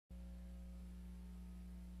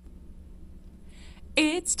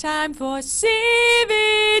It's time for CVTV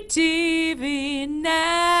now.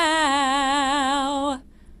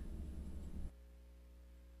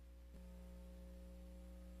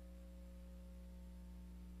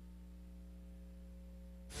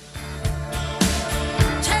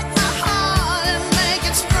 Take my heart and make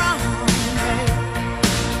it strong.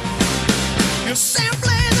 You're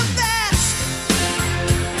simply the best,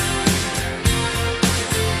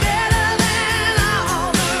 better than all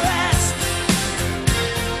the rest,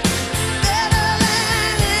 better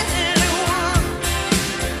than anyone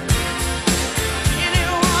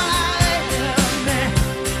I've ever met.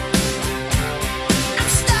 I'm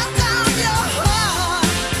stuck on your heart.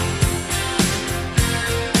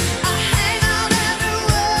 I hang on every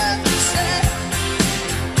word you say.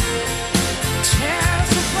 Tear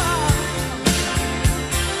us apart.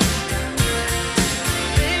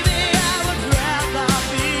 Baby, I would rather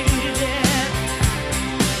be dead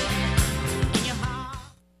in your heart.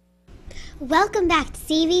 Welcome back to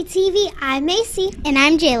CVTV. I'm Macy. And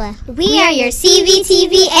I'm Jayla. We are your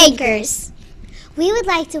CVTV anchors. We would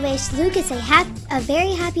like to wish Lucas a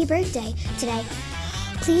very happy birthday today.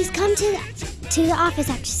 Please come to the office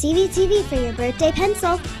after CVTV for your birthday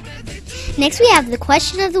pencil. Next, we have the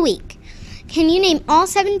question of the week. Can you name all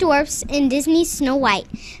 7 dwarfs in Disney's Snow White?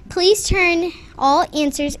 Please turn all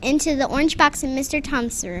answers into the orange box in Mr.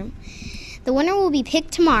 Tom's room. The winner will be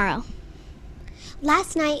picked tomorrow.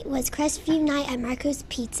 Last night was Crestview night at Marco's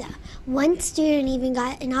Pizza. One student even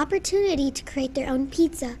got an opportunity to create their own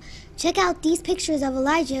pizza. Check out these pictures of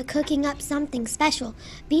Elijah cooking up something special.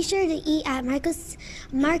 Be sure to eat at Marco's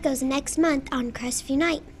next month on Crestview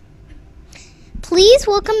night. Please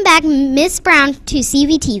welcome back Miss Brown to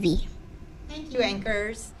CVTV. Thank you,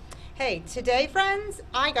 anchors. Hey, today, friends,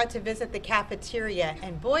 I got to visit the cafeteria,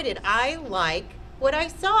 and boy, did I like what I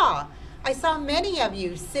saw. I saw many of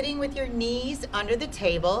you sitting with your knees under the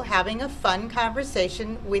table, having a fun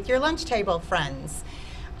conversation with your lunch table friends.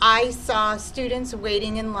 I saw students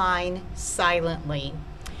waiting in line silently.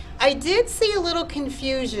 I did see a little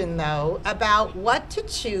confusion, though, about what to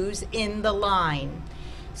choose in the line.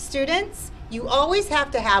 Students, you always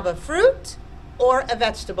have to have a fruit or a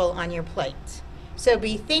vegetable on your plate. So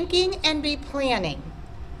be thinking and be planning.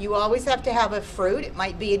 You always have to have a fruit. It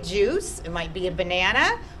might be a juice, it might be a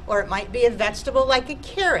banana, or it might be a vegetable like a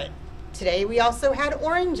carrot. Today we also had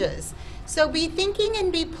oranges. So be thinking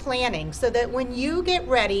and be planning so that when you get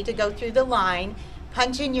ready to go through the line,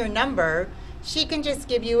 punch in your number, she can just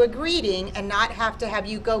give you a greeting and not have to have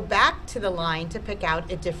you go back to the line to pick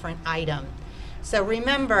out a different item. So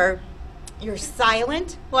remember, you're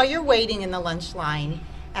silent while you're waiting in the lunch line,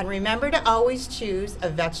 and remember to always choose a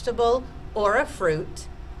vegetable or a fruit,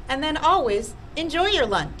 and then always enjoy your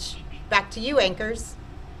lunch. Back to you, anchors.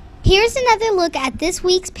 Here's another look at this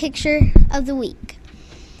week's picture of the week.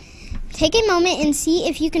 Take a moment and see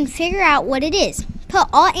if you can figure out what it is. Put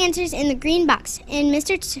all answers in the green box in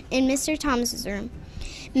Mr. Thomas's room.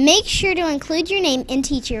 Make sure to include your name and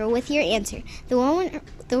teacher with your answer. The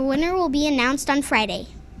winner will be announced on Friday.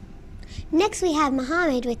 Next we have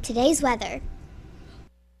Mohammed with today's weather.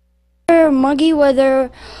 Muggy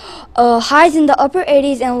weather, highs in the upper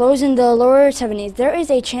 80s and lows in the lower 70s. There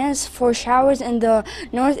is a chance for showers in the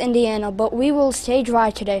North Indiana, but we will stay dry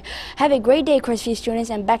today. Have a great day, Crestview students,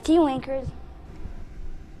 and back to you, anchors.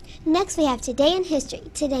 Next we have Today in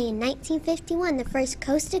History. Today in 1951, the first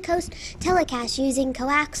coast-to-coast telecast using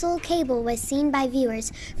coaxial cable was seen by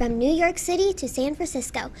viewers from New York City to San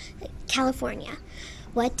Francisco, California.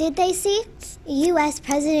 What did they see? U.S.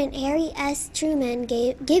 President Harry S. Truman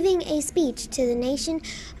giving a speech to the nation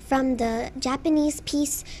from the Japanese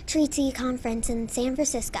Peace Treaty Conference in San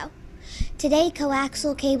Francisco. Today,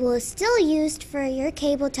 coaxial cable is still used for your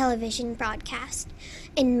cable television broadcast.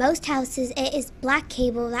 In most houses, it is black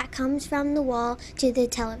cable that comes from the wall to the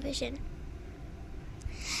television.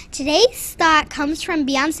 Today's thought comes from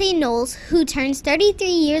Beyonce Knowles, who turns 33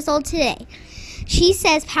 years old today. She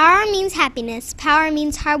says power means happiness, power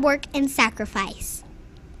means hard work and sacrifice.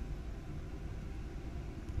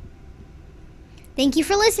 Thank you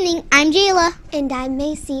for listening. I'm Jayla. And I'm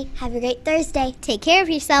Macy. Have a great Thursday. Take care of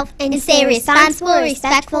yourself and stay responsible,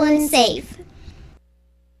 respectful, and safe.